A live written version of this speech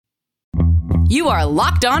You are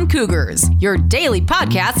Locked On Cougars, your daily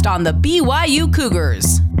podcast on the BYU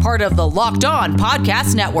Cougars, part of the Locked On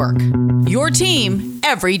Podcast Network. Your team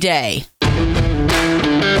every day.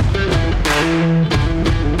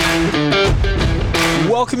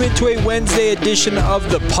 Welcome into a Wednesday edition of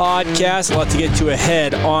the podcast. A lot to get to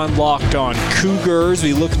ahead on Locked On Cougars.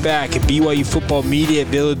 We look back at BYU football media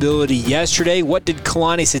availability yesterday. What did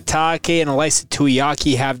Kalani Sitake and Ilaisa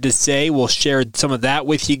Tuiaki have to say? We'll share some of that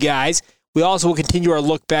with you guys. We also will continue our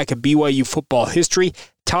look back at BYU football history,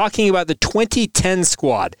 talking about the 2010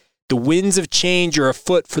 squad. The winds of change are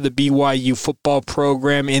afoot for the BYU football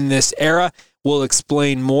program in this era. We'll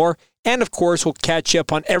explain more. And, of course, we'll catch you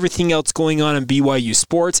up on everything else going on in BYU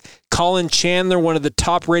sports. Colin Chandler, one of the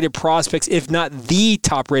top-rated prospects, if not the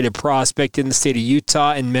top-rated prospect in the state of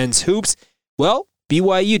Utah in men's hoops. Well,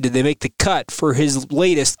 BYU, did they make the cut for his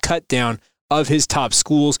latest cut down of his top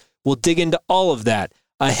schools? We'll dig into all of that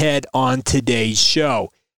ahead on today's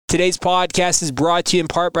show. Today's podcast is brought to you in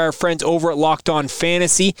part by our friends over at Locked On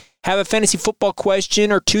Fantasy. Have a fantasy football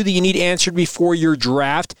question or two that you need answered before your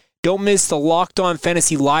draft? Don't miss the Locked On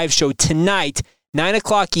Fantasy live show tonight, 9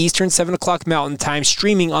 o'clock Eastern, 7 o'clock Mountain Time,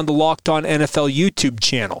 streaming on the Locked On NFL YouTube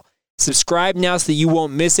channel. Subscribe now so that you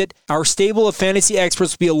won't miss it. Our stable of fantasy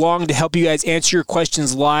experts will be along to help you guys answer your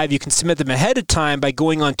questions live. You can submit them ahead of time by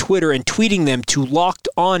going on Twitter and tweeting them to Locked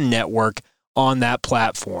On Network on that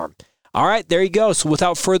platform. All right, there you go. So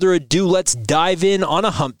without further ado, let's dive in on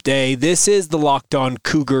a hump day. This is the Locked On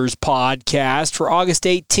Cougars podcast for August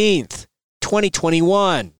 18th,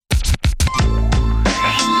 2021.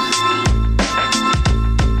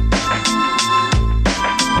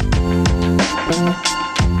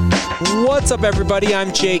 What's up, everybody?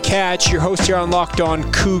 I'm Jake Hatch, your host here on Locked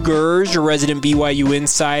On Cougars, your resident BYU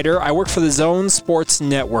insider. I work for the Zone Sports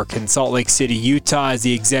Network in Salt Lake City, Utah, as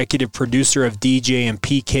the executive producer of DJ and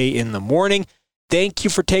PK in the Morning. Thank you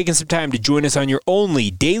for taking some time to join us on your only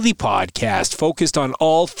daily podcast focused on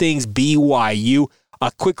all things BYU.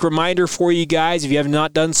 A quick reminder for you guys, if you have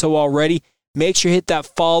not done so already, make sure you hit that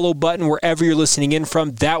follow button wherever you're listening in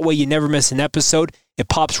from. That way you never miss an episode. It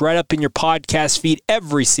pops right up in your podcast feed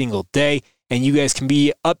every single day, and you guys can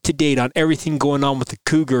be up to date on everything going on with the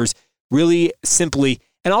Cougars really simply.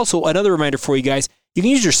 And also, another reminder for you guys, you can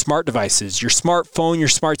use your smart devices, your smartphone, your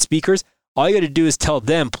smart speakers. All you got to do is tell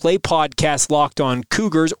them, play podcast Locked On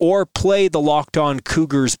Cougars or play the Locked On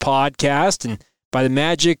Cougars podcast. And by the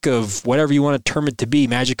magic of whatever you want to term it to be,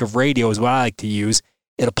 magic of radio is what I like to use,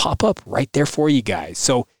 it'll pop up right there for you guys.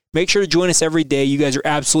 So make sure to join us every day. You guys are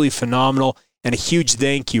absolutely phenomenal. And a huge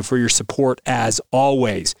thank you for your support as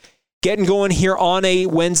always. Getting going here on a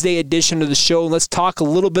Wednesday edition of the show. Let's talk a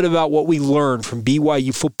little bit about what we learned from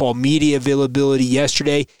BYU football media availability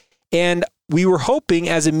yesterday. And we were hoping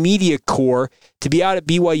as a media corps to be out at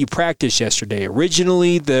BYU practice yesterday.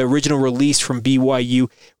 Originally, the original release from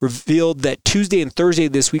BYU revealed that Tuesday and Thursday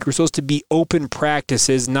this week were supposed to be open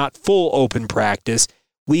practices, not full open practice.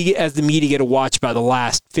 We, as the media, get to watch about the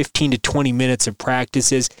last 15 to 20 minutes of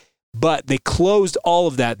practices. But they closed all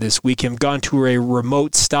of that this week and have gone to a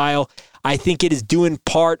remote style. I think it is due in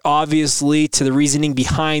part, obviously, to the reasoning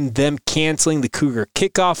behind them canceling the Cougar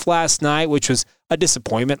kickoff last night, which was a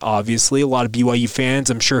disappointment, obviously. A lot of BYU fans,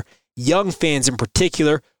 I'm sure young fans in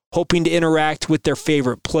particular, hoping to interact with their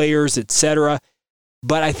favorite players, etc.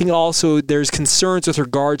 But I think also there's concerns with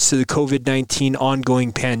regards to the COVID-19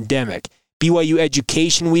 ongoing pandemic. BYU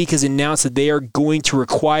Education Week has announced that they are going to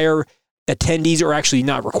require attendees, or actually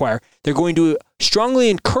not require, they're going to strongly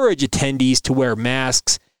encourage attendees to wear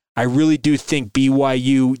masks. I really do think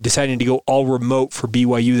BYU deciding to go all remote for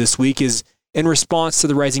BYU this week is in response to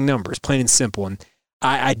the rising numbers, plain and simple. And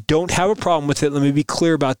I don't have a problem with it. Let me be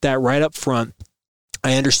clear about that right up front.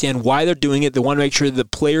 I understand why they're doing it. They want to make sure that the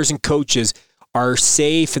players and coaches are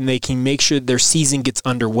safe and they can make sure their season gets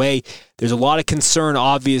underway. There's a lot of concern,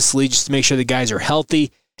 obviously, just to make sure the guys are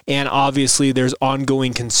healthy. And obviously, there's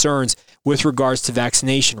ongoing concerns with regards to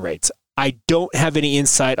vaccination rates. I don't have any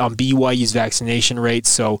insight on BYU's vaccination rates,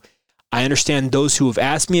 so I understand those who have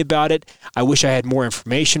asked me about it. I wish I had more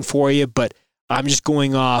information for you, but I'm just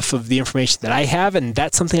going off of the information that I have, and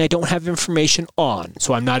that's something I don't have information on.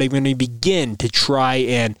 So I'm not even going to begin to try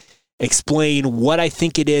and explain what I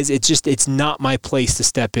think it is. It's not my place to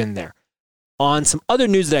step in there. On some other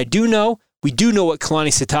news that I do know, we do know what Kalani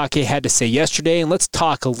Sitake had to say yesterday, and let's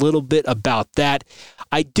talk a little bit about that.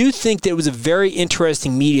 I do think that it was a very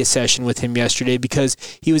interesting media session with him yesterday because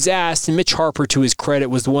he was asked, and Mitch Harper, to his credit,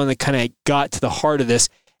 was the one that kind of got to the heart of this,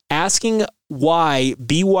 asking why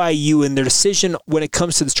BYU and their decision when it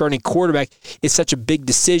comes to the starting quarterback is such a big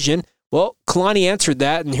decision. Well, Kalani answered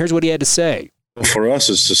that, and here's what he had to say. For us,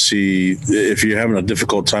 is to see if you're having a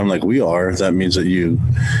difficult time like we are. That means that you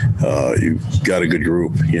got a good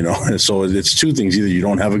group, And so it's two things: either you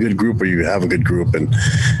don't have a good group, or you have a good group. And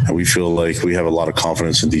we feel like we have a lot of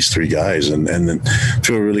confidence in these three guys, and then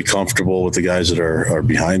feel really comfortable with the guys that are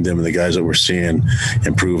behind them and the guys that we're seeing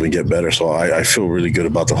improve and get better. So I feel really good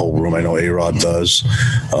about the whole room. I know A-Rod does,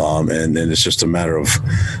 and it's just a matter of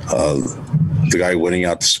the guy winning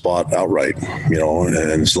out the spot outright,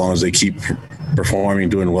 And as long as they keep performing,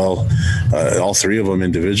 doing well, all three of them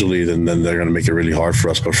individually, then they're going to make it really hard for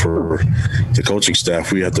us. But for the coaching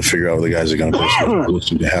staff, we have to figure out the guys that are going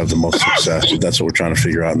to have the most success. That's what we're trying to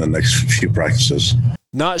figure out in the next few practices.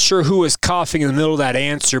 Not sure who was coughing in the middle of that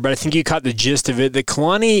answer, but I think you caught the gist of it. That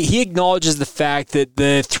Kalani, he acknowledges the fact that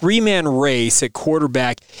the three-man race at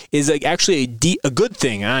quarterback is actually a good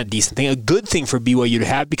thing, not a decent thing, a good thing for BYU to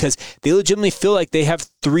have, because they legitimately feel like they have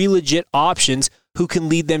three legit options who can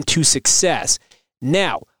lead them to success.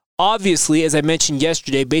 Now, obviously, as I mentioned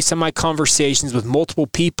yesterday, based on my conversations with multiple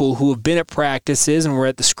people who have been at practices and were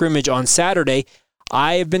at the scrimmage on Saturday,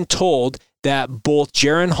 I have been told that both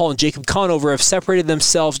Jaren Hall and Jacob Conover have separated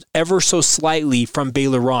themselves ever so slightly from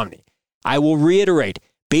Baylor Romney. I will reiterate,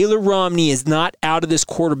 Baylor Romney is not out of this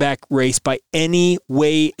quarterback race by any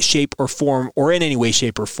way, shape, or form, or in any way,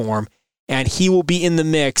 shape, or form, and he will be in the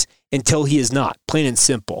mix until he is not, plain and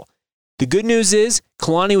simple. The good news is,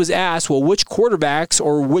 Kalani was asked, well, which quarterbacks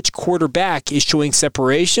or which quarterback is showing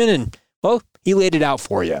separation? And, well, he laid it out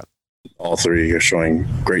for you. All three are showing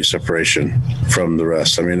great separation from the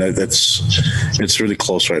rest. I mean, it's really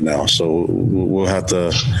close right now. So we'll have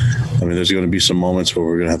to, there's going to be some moments where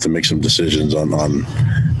we're going to have to make some decisions on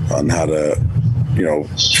how to,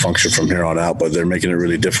 function from here on out. But they're making it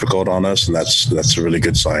really difficult on us, and that's a really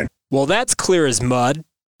good sign. Well, that's clear as mud.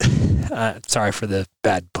 Sorry for the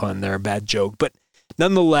bad pun there, bad joke. But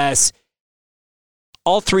nonetheless,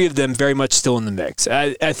 all three of them very much still in the mix.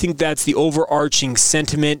 I think that's the overarching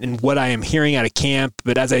sentiment and what I am hearing out of camp.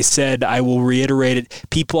 But as I said, I will reiterate it.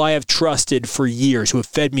 People I have trusted for years who have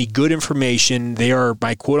fed me good information, they are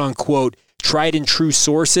my quote-unquote tried and true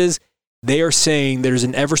sources. They are saying there's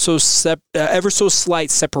an ever so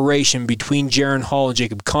slight separation between Jaren Hall and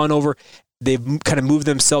Jacob Conover. They've kind of moved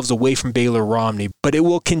themselves away from Baylor Romney, but it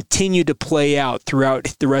will continue to play out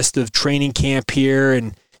throughout the rest of training camp here,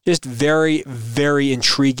 and just very, very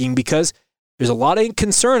intriguing because there's a lot of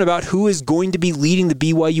concern about who is going to be leading the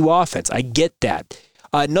BYU offense. I get that.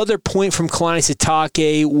 Another point from Kalani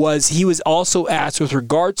Sitake was he was also asked with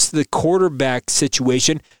regards to the quarterback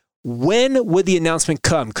situation, when would the announcement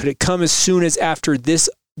come? Could it come as soon as after this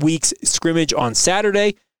week's scrimmage on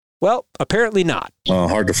Saturday? Well, apparently not.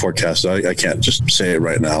 Hard to forecast. I can't just say it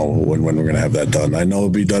right now when we're going to have that done. I know it'll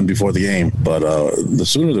be done before the game, but the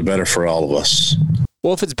sooner the better for all of us.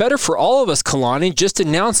 Well, if it's better for all of us, Kalani, just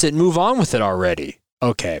announce it and move on with it already.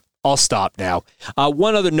 Okay, I'll stop now.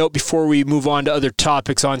 One other note before we move on to other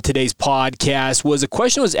topics on today's podcast was a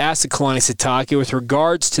question was asked to Kalani Sitake with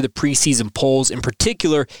regards to the preseason polls, in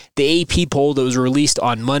particular the AP poll that was released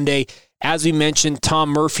on Monday. As we mentioned, Tom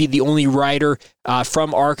Murphy, the only writer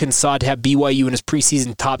from Arkansas to have BYU in his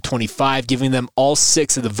preseason top 25, giving them all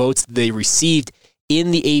 6 of the votes that they received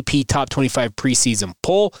in the AP top 25 preseason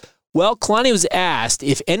poll. Well, Kalani was asked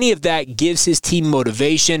if any of that gives his team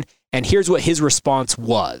motivation, and here's what his response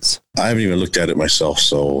was. I haven't even looked at it myself,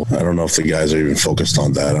 so I don't know if the guys are even focused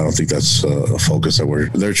on that. I don't think that's a focus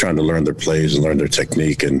that they're trying to learn their plays and learn their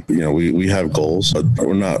technique. And, we have goals, but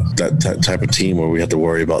we're not that type of team where we have to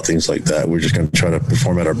worry about things like that. We're just going to try to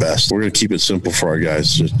perform at our best. We're going to keep it simple for our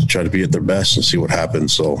guys, just try to be at their best and see what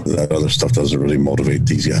happens. So that other stuff doesn't really motivate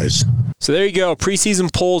these guys. So there you go.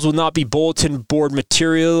 Preseason polls will not be bulletin board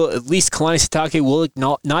material. At least Kalani Sitake will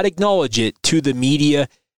not acknowledge it to the media.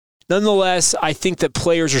 Nonetheless, I think that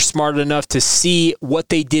players are smart enough to see what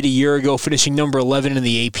they did a year ago, finishing number 11 in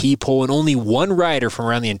the AP poll, and only one writer from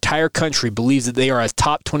around the entire country believes that they are a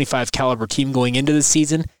top 25 caliber team going into the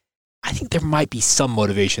season. I think there might be some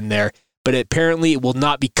motivation there, but apparently it will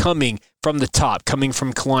not be coming from the top, coming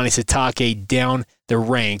from Kalani Sitake down the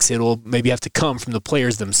ranks. It'll maybe have to come from the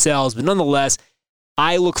players themselves, but nonetheless,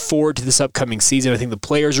 I look forward to this upcoming season. I think the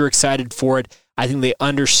players are excited for it. I think they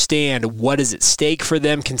understand what is at stake for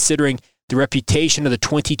them, considering the reputation of the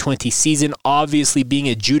 2020 season obviously being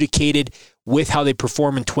adjudicated with how they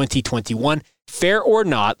perform in 2021. Fair or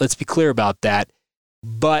not, let's be clear about that.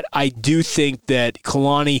 But I do think that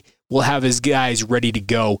Kalani will have his guys ready to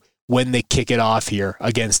go when they kick it off here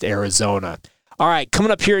against Arizona. All right,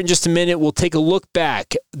 coming up here in just a minute, we'll take a look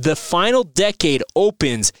back. The final decade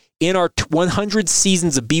opens in our 100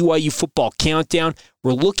 seasons of BYU football countdown.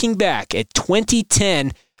 We're looking back at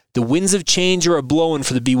 2010 The winds of change are a-blowing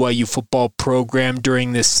for the BYU football program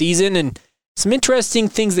during this season, and some interesting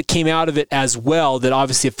things that came out of it as well that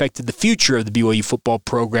obviously affected the future of the BYU football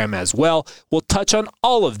program as well. We'll touch on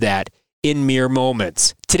all of that in mere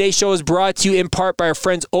moments. Today's show is brought to you in part by our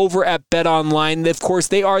friends over at BetOnline. Of course,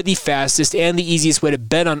 they are the fastest and the easiest way to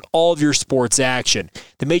bet on all of your sports action.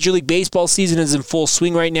 The Major League Baseball season is in full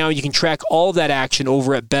swing right now. You can track all of that action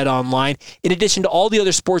over at BetOnline, in addition to all the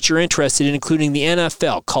other sports you're interested in, including the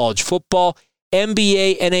NFL, college football,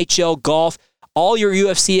 NBA, NHL, golf. All your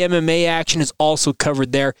UFC MMA action is also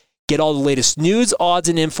covered there. Get all the latest news, odds,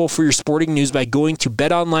 and info for your sporting news by going to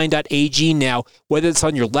betonline.ag now. Whether it's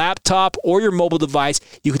on your laptop or your mobile device,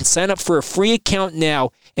 you can sign up for a free account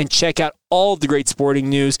now and check out all of the great sporting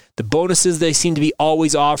news, the bonuses they seem to be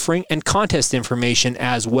always offering, and contest information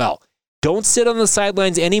as well. Don't sit on the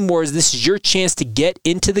sidelines anymore, as this is your chance to get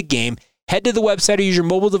into the game. Head to the website or use your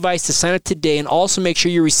mobile device to sign up today, and also make sure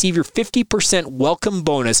you receive your 50% welcome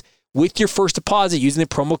bonus with your first deposit using the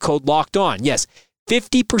promo code LOCKEDON. Yes,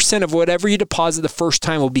 50% of whatever you deposit the first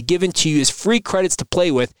time will be given to you as free credits to play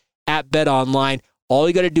with at BetOnline. All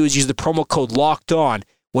you got to do is use the promo code LOCKEDON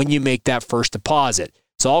when you make that first deposit.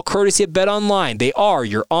 It's all courtesy of BetOnline. They are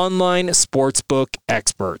your online sportsbook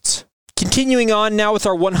experts. Continuing on now with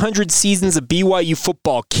our 100 seasons of BYU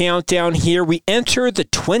football countdown here, we enter the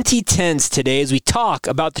 2010s today as we talk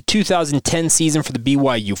about the 2010 season for the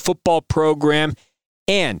BYU football program.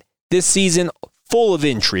 And this season, full of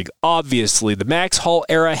intrigue. Obviously, the Max Hall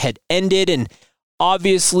era had ended, and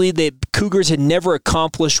obviously the Cougars had never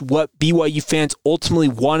accomplished what BYU fans ultimately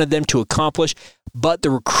wanted them to accomplish, but the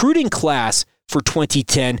recruiting class for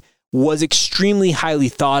 2010 was extremely highly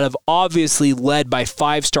thought of, obviously led by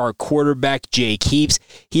five-star quarterback Jake Heaps.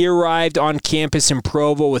 He arrived on campus in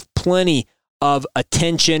Provo with plenty of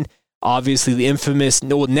attention. Obviously,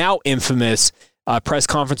 the now infamous press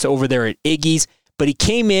conference over there at Iggy's. But he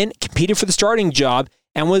came in, competed for the starting job,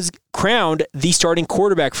 and was crowned the starting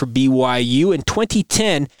quarterback for BYU. And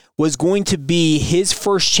 2010 was going to be his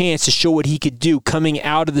first chance to show what he could do coming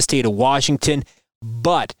out of the state of Washington.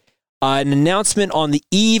 But an announcement on the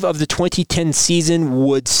eve of the 2010 season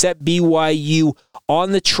would set BYU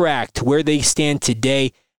on the track to where they stand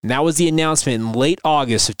today. And that was the announcement in late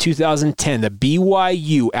August of 2010 that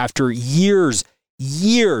BYU, after years,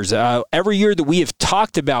 every year that we have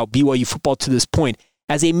talked about BYU football to this point,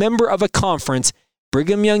 as a member of a conference,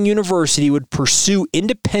 Brigham Young University would pursue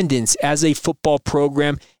independence as a football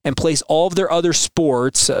program and place all of their other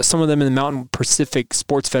sports, some of them in the Mountain Pacific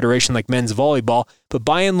Sports Federation like men's volleyball, but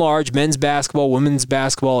by and large, men's basketball, women's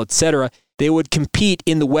basketball, etc., they would compete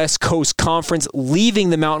in the West Coast Conference, leaving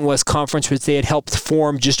the Mountain West Conference, which they had helped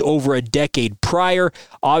form just over a decade prior.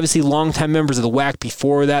 Obviously, longtime members of the WAC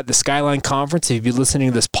before that, the Skyline Conference. If you've been listening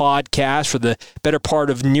to this podcast for the better part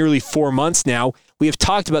of nearly 4 months now, we have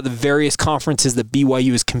talked about the various conferences that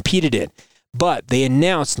BYU has competed in. But they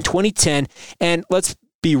announced in 2010, and let's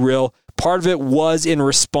be real, part of it was in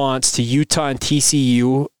response to Utah and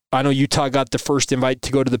TCU. I know Utah got the first invite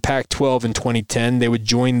to go to the Pac-12 in 2010. They would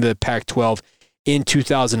join the Pac-12 in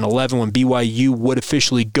 2011 when BYU would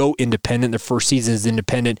officially go independent. Their first season is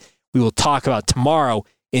independent. We will talk about tomorrow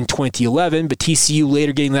in 2011, but TCU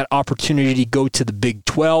later getting that opportunity to go to the Big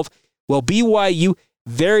 12. Well, BYU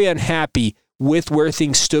very unhappy with where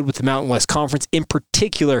things stood with the Mountain West Conference. In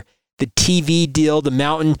particular, the TV deal, the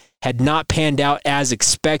Mountain had not panned out as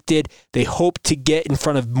expected. They hoped to get in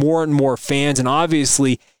front of more and more fans, and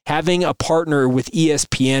obviously having a partner with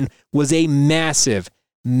ESPN was a massive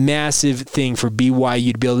thing for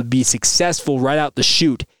BYU to be able to be successful right out the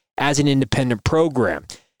chute as an independent program.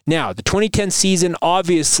 Now, the 2010 season,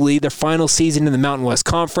 obviously their final season in the Mountain West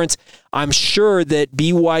Conference, I'm sure that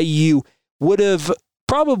BYU would have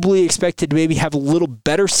probably expected to maybe have a little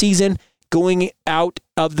better season going out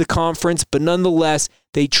of the conference, but nonetheless,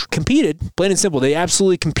 they competed, plain and simple. They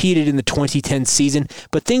absolutely competed in the 2010 season,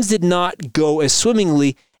 but things did not go as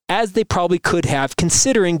swimmingly as they probably could have,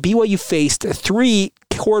 considering BYU faced 3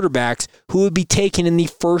 quarterbacks who would be taken in the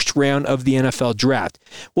first round of the NFL draft.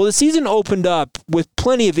 Well, the season opened up with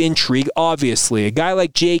plenty of intrigue, obviously. A guy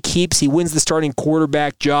like Jake Heaps, he wins the starting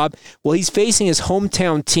quarterback job. Well, he's facing his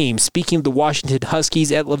hometown team, speaking of the Washington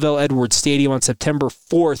Huskies at LaVell Edwards Stadium on September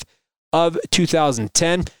 4th of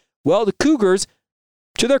 2010. Well, the Cougars,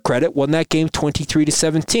 to their credit, won that game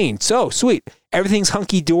 23-17. So, sweet. Everything's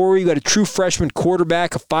hunky-dory. You got a true freshman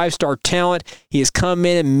quarterback, a 5-star talent. He has come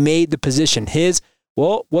in and made the position his.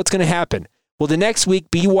 Well, what's going to happen? Well, the next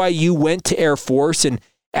week, BYU went to Air Force, and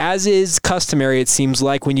as is customary, it seems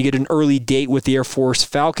like when you get an early date with the Air Force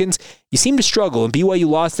Falcons, you seem to struggle, and BYU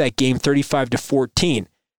lost that game 35-14.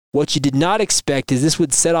 What you did not expect is this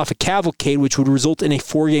would set off a cavalcade, which would result in a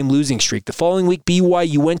 4-game losing streak. The following week,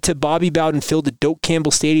 BYU went to Bobby Bowden Field at Doak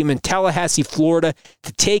Campbell Stadium in Tallahassee, Florida,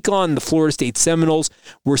 to take on the Florida State Seminoles,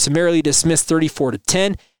 were summarily dismissed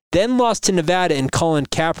 34-10. Then lost to Nevada and Colin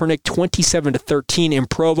Kaepernick 27-13 in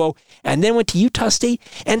Provo, and then went to Utah State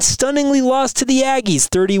and stunningly lost to the Aggies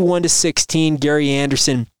 31-16. Gary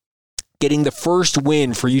Anderson getting the first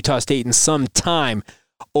win for Utah State in some time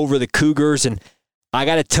over the Cougars. And I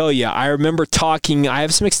got to tell you, I remember talking, I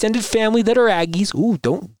have some extended family that are Aggies. Ooh,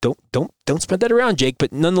 don't spread that around, Jake.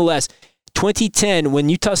 But nonetheless, 2010, when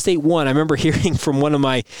Utah State won, I remember hearing from one of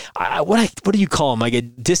my, what do you call them? Like a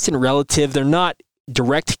distant relative. They're not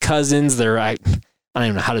direct cousins. They're, I don't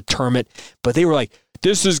even know how to term it, but they were like,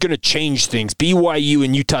 this is going to change things. BYU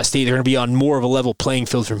and Utah State are going to be on more of a level playing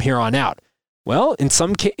field from here on out. Well, in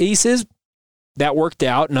some cases, that worked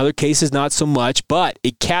out. In other cases, not so much, but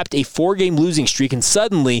it capped a 4-game losing streak, and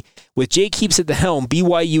suddenly, with Jake Heaps at the helm,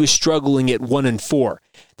 BYU is struggling at 1-4.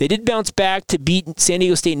 They did bounce back to beat San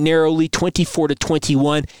Diego State narrowly,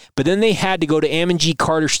 24-21, but then they had to go to Ammon G.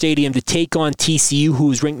 Carter Stadium to take on TCU, who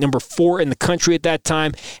was ranked number 4 in the country at that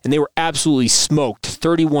time, and they were absolutely smoked,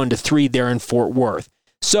 31-3 there in Fort Worth.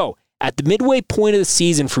 So, at the midway point of the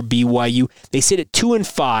season for BYU, they sit at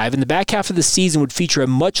 2-5, and the back half of the season would feature a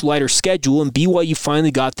much lighter schedule, and BYU finally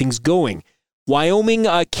got things going. Wyoming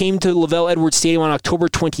came to Lavelle Edwards Stadium on October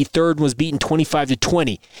 23rd and was beaten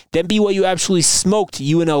 25-20. Then BYU absolutely smoked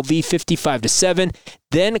UNLV 55-7,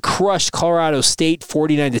 then crushed Colorado State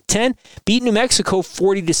 49-10, beat New Mexico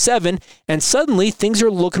 40-7, and suddenly things are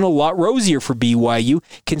looking a lot rosier for BYU,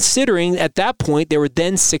 considering at that point they were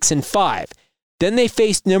then 6-5. Then they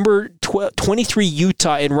faced number 23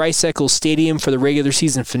 Utah in Rice-Eccles Stadium for the regular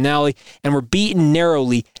season finale and were beaten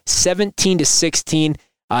narrowly 17-16.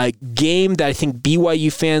 A game that I think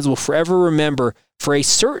BYU fans will forever remember for a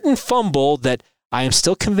certain fumble that I am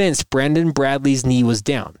still convinced Brandon Bradley's knee was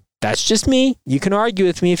down. That's just me. You can argue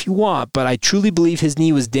with me if you want, but I truly believe his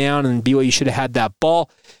knee was down and BYU should have had that ball.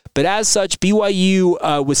 But as such,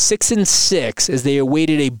 BYU was 6-6 as they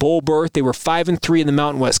awaited a bowl berth. They were 5-3 in the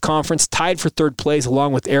Mountain West Conference, tied for third place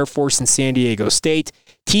along with Air Force and San Diego State.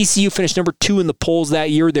 TCU finished number 2 in the polls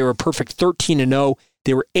that year. They were a perfect 13-0.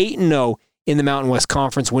 They were 8-0 in the Mountain West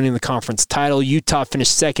Conference, winning the conference title. Utah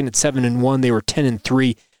finished second at 7-1. They were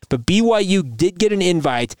 10-3. But BYU did get an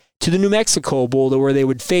invite to the New Mexico Bowl where they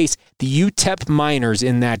would face the UTEP Miners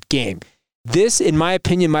in that game. This, in my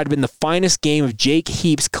opinion, might have been the finest game of Jake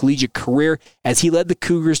Heaps' collegiate career as he led the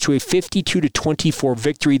Cougars to a 52-24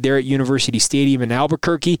 victory there at University Stadium in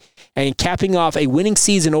Albuquerque and capping off a winning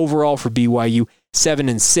season overall for BYU,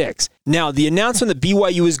 7-6. Now, the announcement that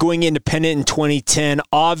BYU is going independent in 2010,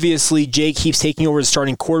 obviously Jake Heaps taking over as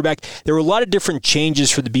starting quarterback. There were a lot of different changes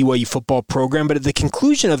for the BYU football program, but at the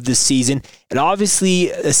conclusion of this season, it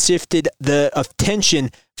obviously shifted the attention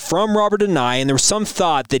from Robert Anae, and there was some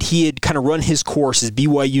thought that he had kind of run his course as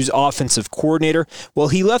BYU's offensive coordinator. Well,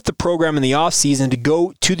 he left the program in the offseason to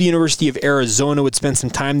go to the University of Arizona, would spend some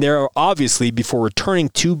time there, obviously, before returning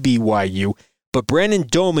to BYU. But Brandon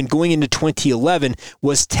Doman, going into 2011,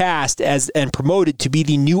 was tasked and promoted to be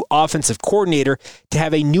the new offensive coordinator to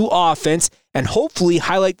have a new offense and hopefully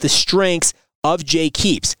highlight the strengths of Jake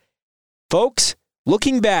Heaps. Folks,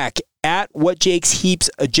 looking back at what Jake Heaps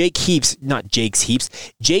accomplished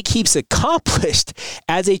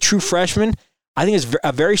as a true freshman, I think it's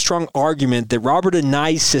a very strong argument that Robert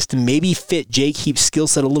Anae's system maybe fit Jake Heaps' skill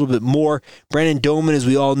set a little bit more. Brandon Doman, as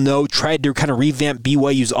we all know, tried to kind of revamp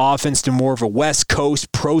BYU's offense to more of a West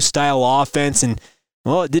Coast pro-style offense, and,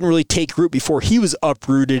 well, it didn't really take root before he was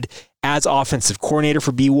uprooted as offensive coordinator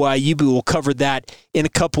for BYU, but we'll cover that in a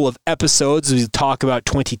couple of episodes as we talk about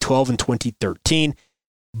 2012 and 2013.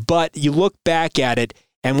 But you look back at it,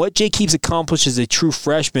 and what Jake Heaps accomplished as a true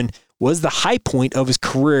freshman was the high point of his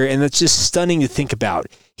career, and that's just stunning to think about.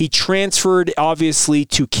 He transferred, obviously,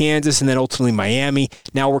 to Kansas and then ultimately Miami.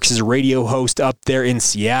 Now works as a radio host up there in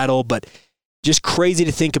Seattle, but just crazy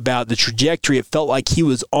to think about the trajectory it felt like he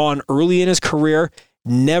was on early in his career,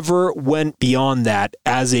 never went beyond that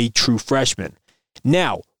as a true freshman.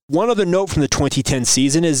 Now, one other note from the 2010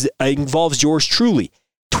 season involves yours truly.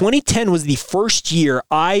 2010 was the first year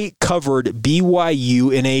I covered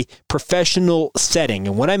BYU in a professional setting.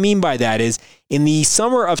 And what I mean by that is, in the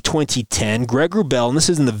summer of 2010, Greg Wrubell, and this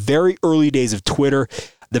is in the very early days of Twitter,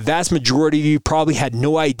 the vast majority of you probably had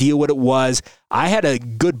no idea what it was. I had a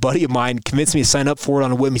good buddy of mine convince me to sign up for it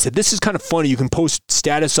on a whim. He said, this is kind of funny. You can post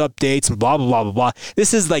status updates and blah, blah, blah, blah, blah.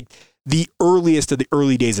 This is like the earliest of the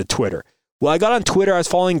early days of Twitter. Well, I got on Twitter. I was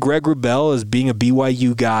following Greg Wrubell as being a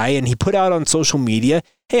BYU guy, and he put out on social media,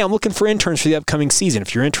 hey, I'm looking for interns for the upcoming season.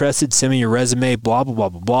 If you're interested, send me your resume, blah, blah, blah,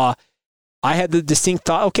 blah, blah. I had the distinct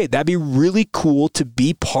thought, okay, that'd be really cool to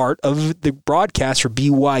be part of the broadcast for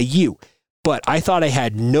BYU. But I thought I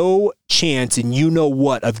had no chance, and you know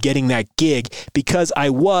what, of getting that gig because I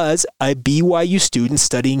was a BYU student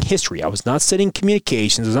studying history. I was not studying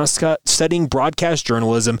communications. I was not studying broadcast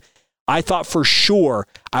journalism. I thought for sure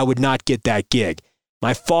I would not get that gig.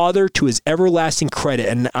 My father, to his everlasting credit,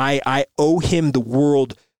 and I owe him the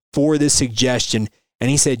world for this suggestion, and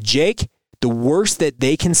he said, Jake, the worst that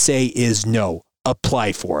they can say is no.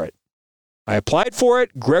 Apply for it. I applied for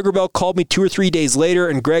it. Greg Wrubell called me 2 or 3 days later.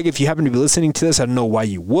 And Greg, if you happen to be listening to this, I don't know why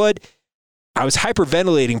you would. I was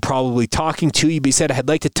hyperventilating probably talking to you, but he said, I'd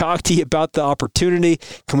like to talk to you about the opportunity.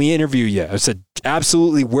 Can we interview you? I said,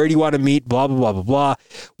 absolutely. Where do you want to meet? Blah, blah, blah, blah, blah.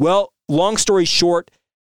 Well, long story short,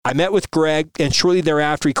 I met with Greg, and shortly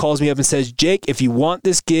thereafter, he calls me up and says, Jake, if you want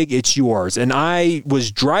this gig, it's yours. And I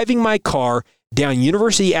was driving my car down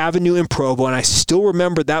University Avenue in Provo, and I still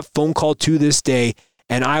remember that phone call to this day,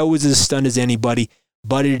 and I was as stunned as anybody,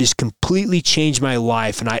 but it has completely changed my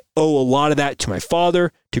life, and I owe a lot of that to my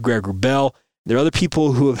father, to Greg Wrubell. There are other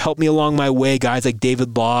people who have helped me along my way, guys like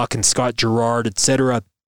David Locke and Scott Gerard, etc.,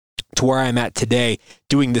 to where I'm at today,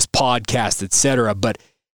 doing this podcast, etc., but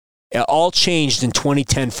it all changed in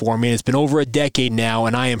 2010 for me. It's been over a decade now,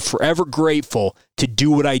 and I am forever grateful to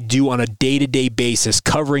do what I do on a day-to-day basis,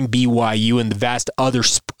 covering BYU and the vast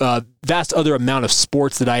other amount of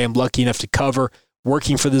sports that I am lucky enough to cover,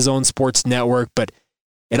 working for the Zone Sports Network. But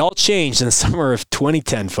it all changed in the summer of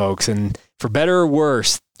 2010, folks, and for better or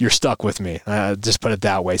worse, you're stuck with me. Just put it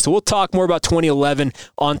that way. So we'll talk more about 2011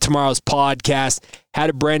 on tomorrow's podcast. How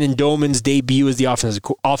did Brandon Doman's debut as the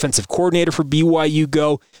offensive coordinator for BYU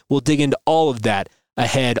go? We'll dig into all of that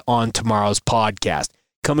ahead on tomorrow's podcast.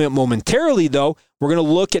 Coming up momentarily, though, we're going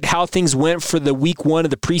to look at how things went for the week 1 of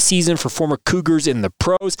the preseason for former Cougars in the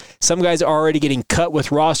pros. Some guys are already getting cut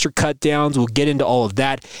with roster cutdowns. We'll get into all of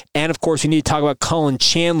that. And, of course, we need to talk about Colin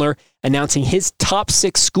Chandler announcing his top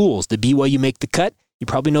 6 schools. Did BYU make the cut? You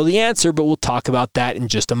probably know the answer, but we'll talk about that in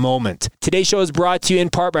just a moment. Today's show is brought to you in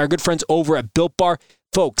part by our good friends over at Built Bar.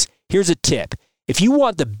 Folks, here's a tip. If you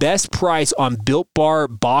want the best price on Built Bar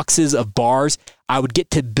boxes of bars, I would get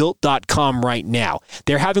to Built.com right now.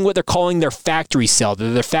 They're having what they're calling their factory sale.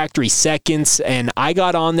 They're their factory seconds, and I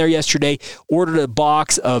got on there yesterday, ordered a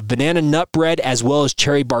box of banana nut bread as well as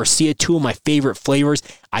cherry barcia, 2 of my favorite flavors.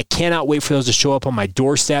 I cannot wait for those to show up on my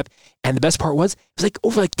doorstep. And the best part was, it was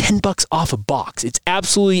over $10 off a box. It's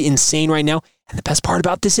absolutely insane right now. And the best part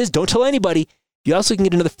about this is, don't tell anybody, you also can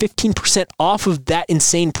get another 15% off of that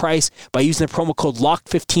insane price by using the promo code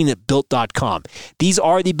LOCKED15 at Built.com. These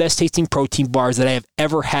are the best tasting protein bars that I have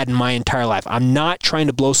ever had in my entire life. I'm not trying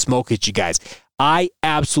to blow smoke at you guys. I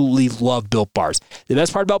absolutely love Built Bars. The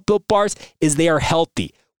best part about Built Bars is they are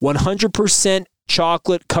healthy. 100%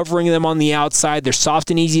 chocolate covering them on the outside. They're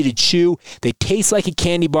soft and easy to chew. They taste like a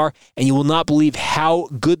candy bar, and you will not believe how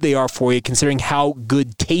good they are for you, considering how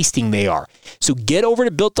good tasting they are. So get over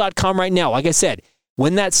to Built.com right now. Like I said,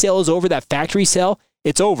 when that sale is over, that factory sale,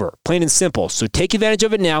 it's over, plain and simple. So take advantage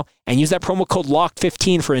of it now and use that promo code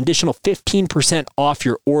LOCKED15 for an additional 15% off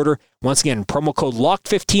your order. Once again, promo code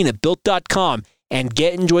LOCKED15 at Built.com and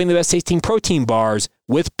get enjoying the best tasting protein bars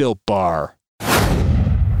with Built Bar.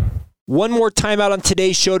 One more time out on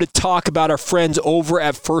today's show to talk about our friends over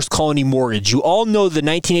at First Colony Mortgage. You all know the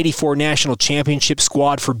 1984 National Championship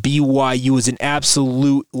squad for BYU is an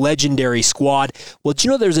absolute legendary squad. Well, did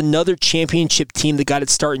you know there's another championship team that got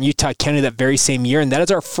its start in Utah County that very same year, and that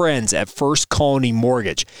is our friends at First Colony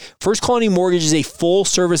Mortgage. First Colony Mortgage is a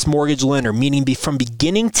full-service mortgage lender, meaning from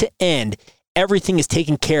beginning to end, everything is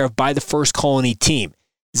taken care of by the First Colony team.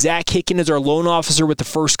 Zach Hicken is our loan officer with the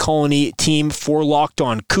First Colony team for Locked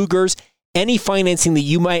On Cougars. Any financing that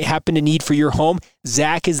you might happen to need for your home,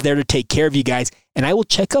 Zach is there to take care of you guys, and I will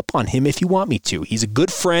check up on him if you want me to. He's a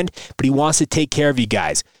good friend, but he wants to take care of you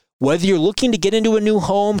guys. Whether you're looking to get into a new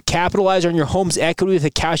home, capitalize on your home's equity with a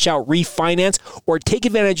cash-out refinance, or take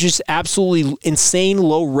advantage of just absolutely insane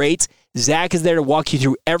low rates, Zach is there to walk you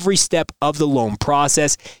through every step of the loan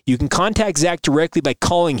process. You can contact Zach directly by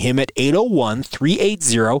calling him at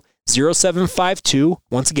 801-380-0752.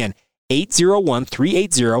 Once again,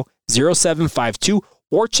 801-380-0752,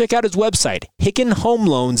 or check out his website,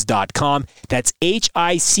 HickenHomeLoans.com. That's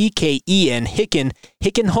Hicken,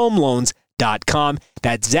 HickenHomeLoans.com.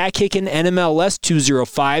 That's Zach Hicken, NMLS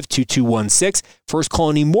 2052216, First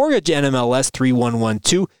Colony Mortgage, NMLS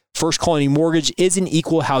 3112. First Colony Mortgage is an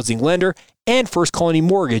equal housing lender, and First Colony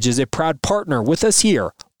Mortgage is a proud partner with us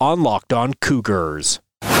here on Locked On Cougars.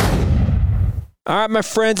 All right, my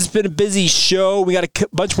friends, it's been a busy show. We got a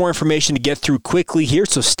bunch more information to get through quickly here,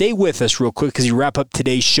 so stay with us real quick as we wrap up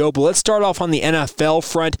today's show. But let's start off on the NFL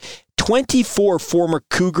front. 24 former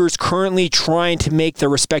Cougars currently trying to make their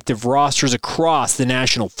respective rosters across the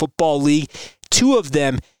National Football League. 2 of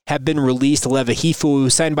them have been released. Aleva Hifo, who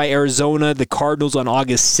was signed by Arizona, the Cardinals, on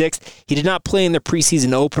August 6th. He did not play in the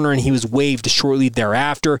preseason opener, and he was waived shortly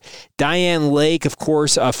thereafter. Diane Lake, of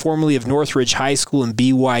course, formerly of Northridge High School and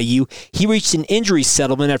BYU, he reached an injury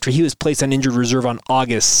settlement after he was placed on injured reserve on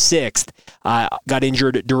August 6th. Got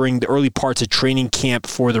injured during the early parts of training camp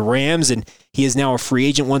for the Rams, and he is now a free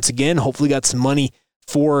agent once again. Hopefully got some money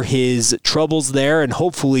for his troubles there, and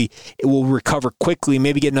hopefully it will recover quickly,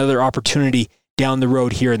 maybe get another opportunity down the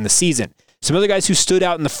road here in the season. Some other guys who stood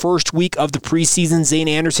out in the first week of the preseason, Zane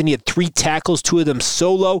Anderson, he had 3 tackles, 2 of them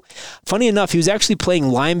solo. Funny enough, he was actually playing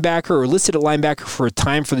linebacker or listed at linebacker for a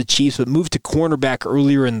time for the Chiefs, but moved to cornerback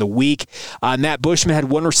earlier in the week. Matt Bushman had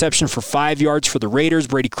 1 reception for 5 yards for the Raiders.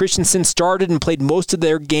 Brady Christensen started and played most of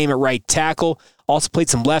their game at right tackle. Also played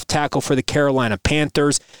some left tackle for the Carolina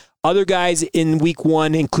Panthers. Other guys in week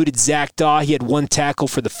 1 included Zach Daw. He had 1 tackle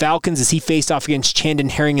for the Falcons as he faced off against Chandon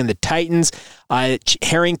Herring and the Titans.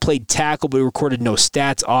 Herring played tackle, but recorded no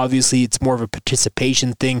stats. Obviously, it's more of a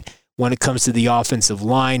participation thing when it comes to the offensive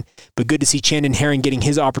line. But good to see Chandon Herring getting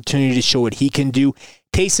his opportunity to show what he can do.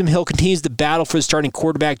 Taysom Hill continues the battle for the starting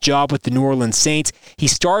quarterback job with the New Orleans Saints. He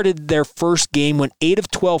started their first game, went 8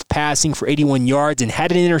 of 12 passing for 81 yards, and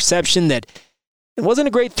had an interception that it wasn't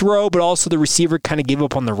a great throw, but also the receiver kind of gave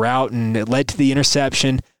up on the route, and it led to the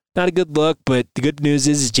interception. Not a good look, but the good news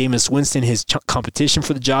is Jameis Winston, his competition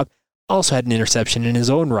for the job, also had an interception in his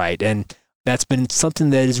own right, and that's been something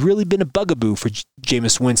that has really been a bugaboo for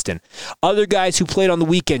Jameis Winston. Other guys who played on the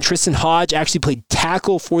weekend, Tristan Hodge actually played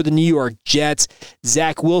tackle for the New York Jets.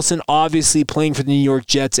 Zach Wilson obviously playing for the New York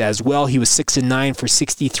Jets as well. He was 6-9 for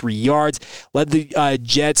 63 yards. Led the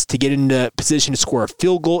Jets to get into position to score a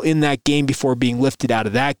field goal in that game before being lifted out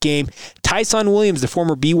of that game. Tyson Williams, the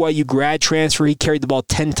former BYU grad transfer, he carried the ball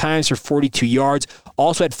 10 times for 42 yards.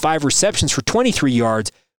 Also had 5 receptions for 23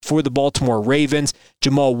 yards for the Baltimore Ravens.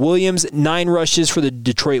 Jamal Williams, 9 rushes for the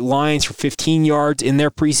Detroit Lions for 15 yards in their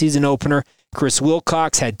preseason opener. Chris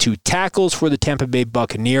Wilcox had 2 tackles for the Tampa Bay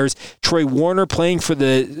Buccaneers. Troy Warner, playing for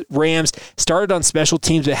the Rams, started on special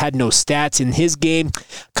teams but had no stats in his game.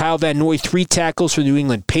 Kyle Van Noy, 3 tackles for the New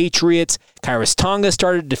England Patriots. Kairos Tonga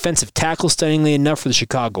started defensive tackle, stunningly enough, for the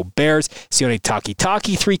Chicago Bears. Sione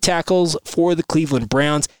Takitaki, 3 tackles for the Cleveland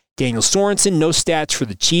Browns. Daniel Sorensen, no stats for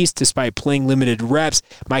the Chiefs despite playing limited reps.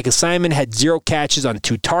 Micah Simon had 0 catches on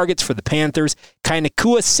 2 targets for the Panthers. Kai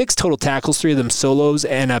Nakua, 6 total tackles, 3 of them solos,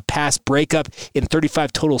 and a pass breakup in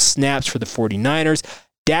 35 total snaps for the 49ers.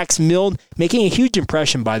 Dax Milne, making a huge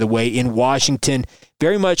impression, by the way, in Washington.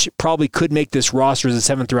 Very much probably could make this roster as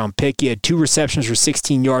a 7th-round pick. He had 2 receptions for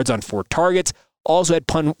 16 yards on 4 targets. Also had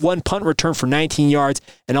 1 punt return for 19 yards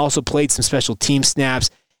and also played some special team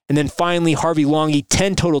snaps. And then finally, Harvey Longy,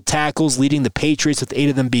 10 total tackles, leading the Patriots with 8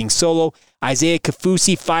 of them being solo. Isaiah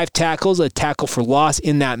Kafusi, 5 tackles, a tackle for loss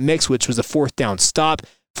in that mix, which was a 4th down stop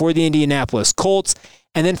for the Indianapolis Colts.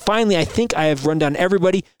 And then finally, I think I have run down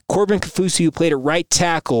everybody. Corbin Kafusi, who played at right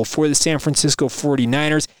tackle for the San Francisco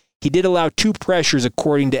 49ers. He did allow 2 pressures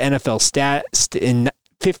according to NFL stats in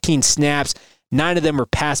 15 snaps. 9 of them were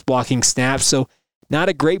pass blocking snaps, so not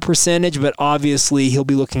a great percentage, but obviously he'll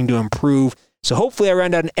be looking to improve. So hopefully I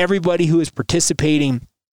ran down everybody who is participating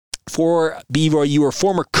for BYU or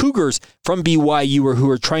former Cougars from BYU or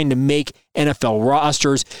who are trying to make NFL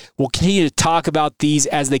rosters. We'll continue to talk about these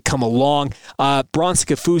as they come along. Bronson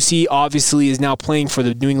Kafusi obviously is now playing for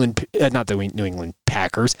the New England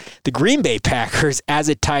Packers, the Green Bay Packers as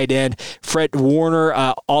a tight end. Fred Warner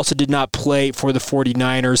also did not play for the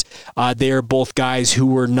 49ers. They are both guys who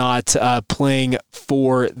were not playing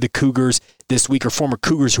for the Cougars this week, or former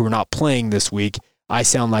Cougars who are not playing this week. I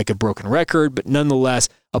sound like a broken record, but nonetheless,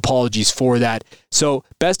 apologies for that. So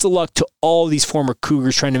best of luck to all these former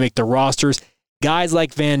Cougars trying to make their rosters. Guys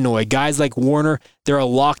like Van Noy, guys like Warner, they're a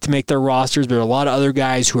lock to make their rosters. There are a lot of other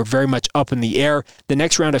guys who are very much up in the air. The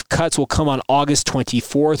next round of cuts will come on August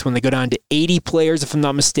 24th when they go down to 80 players, if I'm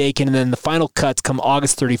not mistaken, and then the final cuts come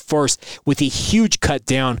August 31st with a huge cut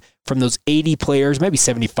down from those 80 players, maybe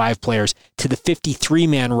 75 players, to the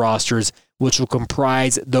 53-man rosters, which will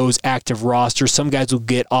comprise those active rosters. Some guys will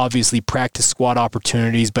get, obviously, practice squad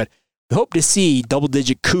opportunities, but we hope to see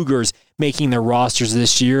double-digit Cougars making their rosters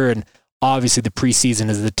this year, and obviously the preseason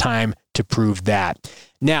is the time to prove that.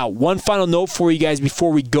 Now, one final note for you guys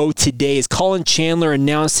before we go today is Colin Chandler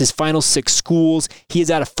announced his final 6 schools. He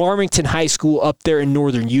is out of Farmington High School up there in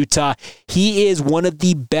northern Utah. He is one of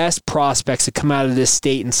the best prospects to come out of this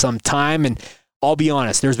state in some time, and I'll be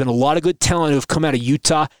honest, there's been a lot of good talent who have come out of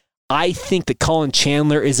Utah. I think that Colin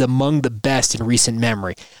Chandler is among the best in recent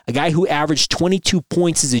memory. A guy who averaged 22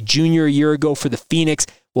 points as a junior a year ago for the Phoenix.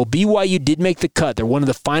 Well, BYU did make the cut. They're one of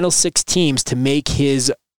the final 6 teams to make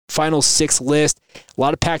his final 6 list. A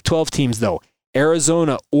lot of Pac-12 teams, though.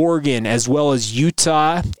 Arizona, Oregon, as well as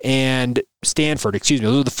Utah and Stanford. Those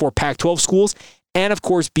are the 4 Pac-12 schools. And, of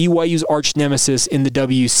course, BYU's arch nemesis in the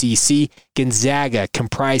WCC, Gonzaga,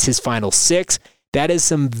 comprise his final 6. That is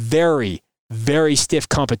some very, very stiff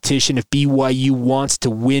competition if BYU wants to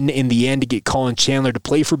win in the end to get Colin Chandler to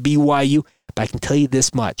play for BYU. But I can tell you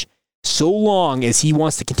this much. So long as he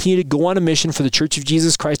wants to continue to go on a mission for the Church of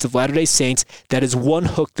Jesus Christ of Latter-day Saints, that is one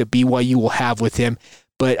hook that BYU will have with him.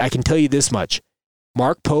 But I can tell you this much.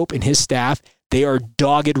 Mark Pope and his staff, they are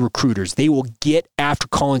dogged recruiters. They will get after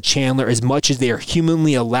Colin Chandler as much as they are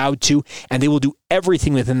humanly allowed to, and they will do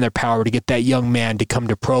everything within their power to get that young man to come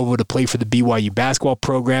to Provo to play for the BYU basketball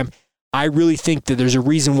program. I really think that there's a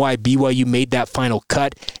reason why BYU made that final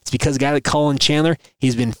cut. It's because a guy like Colin Chandler,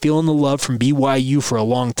 he's been feeling the love from BYU for a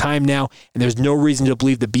long time now, and there's no reason to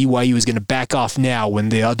believe that BYU is going to back off now when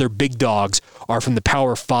the other big dogs are from the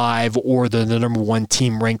Power 5 or the number one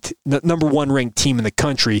ranked team in the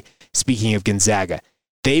country, speaking of Gonzaga.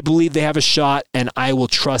 They believe they have a shot, and I will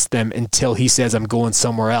trust them until he says I'm going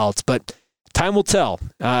somewhere else. But time will tell.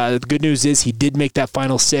 The good news is he did make that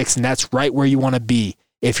final 6, and that's right where you want to be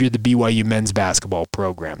if you're the BYU men's basketball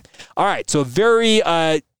program. All right, so a very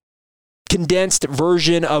condensed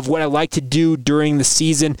version of what I like to do during the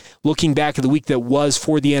season, looking back at the week that was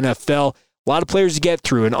for the NFL. A lot of players to get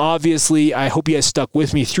through, and obviously, I hope you guys stuck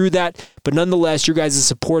with me through that, but nonetheless, your guys'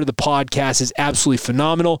 support of the podcast is absolutely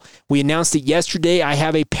phenomenal. We announced it yesterday. I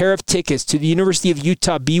have a pair of tickets to the University of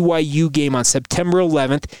Utah BYU game on September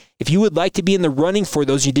 11th. If you would like to be in the running for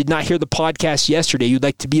those, you did not hear the podcast yesterday, you'd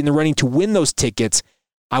like to be in the running to win those tickets,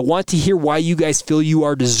 I want to hear why you guys feel you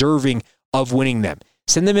are deserving of winning them.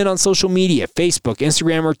 Send them in on social media, Facebook,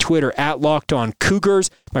 Instagram, or Twitter at Locked On Cougars,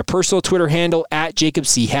 my personal Twitter handle at Jacob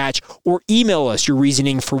C. Hatch, or email us your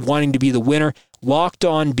reasoning for wanting to be the winner.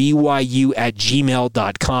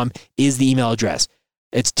 LockedOnBYU@gmail.com is the email address.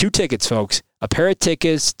 It's 2 tickets, folks. A pair of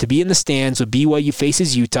tickets to be in the stands when BYU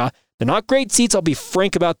faces Utah. They're not great seats, I'll be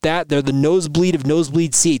frank about that. They're the nosebleed of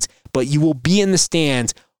nosebleed seats, but you will be in the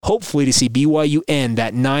stands hopefully to see BYU end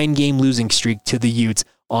that 9-game losing streak to the Utes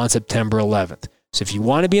on September 11th. So if you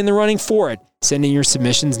want to be in the running for it, send in your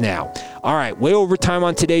submissions now. All right, way over time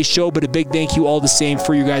on today's show, but a big thank you all the same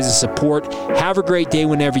for your guys' support. Have a great day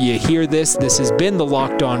whenever you hear this. This has been the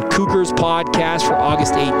Locked On Cougars podcast for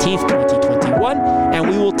August 18th, 2021, and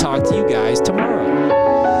we will talk to you guys tomorrow.